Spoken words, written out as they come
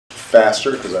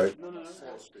faster because I. No, not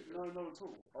at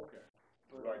all. Okay.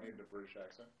 Do I need the British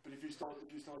accent? But if you start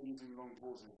using long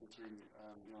pauses between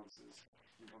the answers,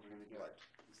 you're probably going to get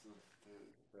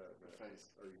the face.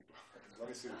 Let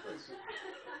me see the face.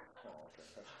 Oh, okay.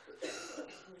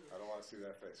 I don't want to see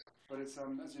that face. But it's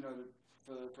as you know,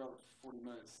 for about 40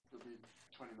 minutes, there'll be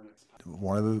 20 minutes.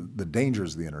 One of the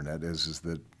dangers of the internet is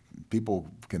that people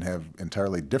can have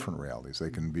entirely different realities. They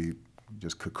can be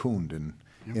just cocooned in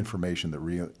information that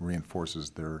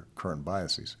reinforces their current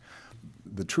biases.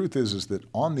 The truth is that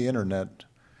on the internet,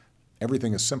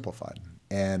 everything is simplified.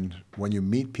 And when you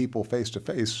meet people face to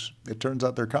face, it turns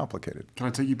out they're complicated. Can I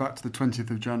take you back to the 20th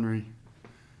of January,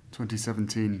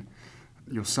 2017?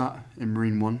 You're sat in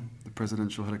Marine One, the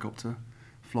presidential helicopter,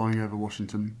 flying over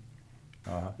Washington.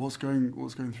 What's going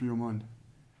through your mind?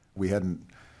 We hadn't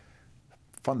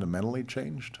fundamentally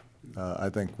changed. I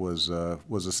think was a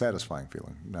satisfying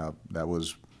feeling. Now that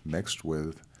was mixed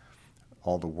with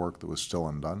all the work that was still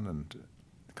undone and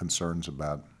concerns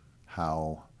about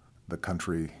how the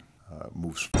country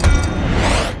moves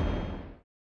forward.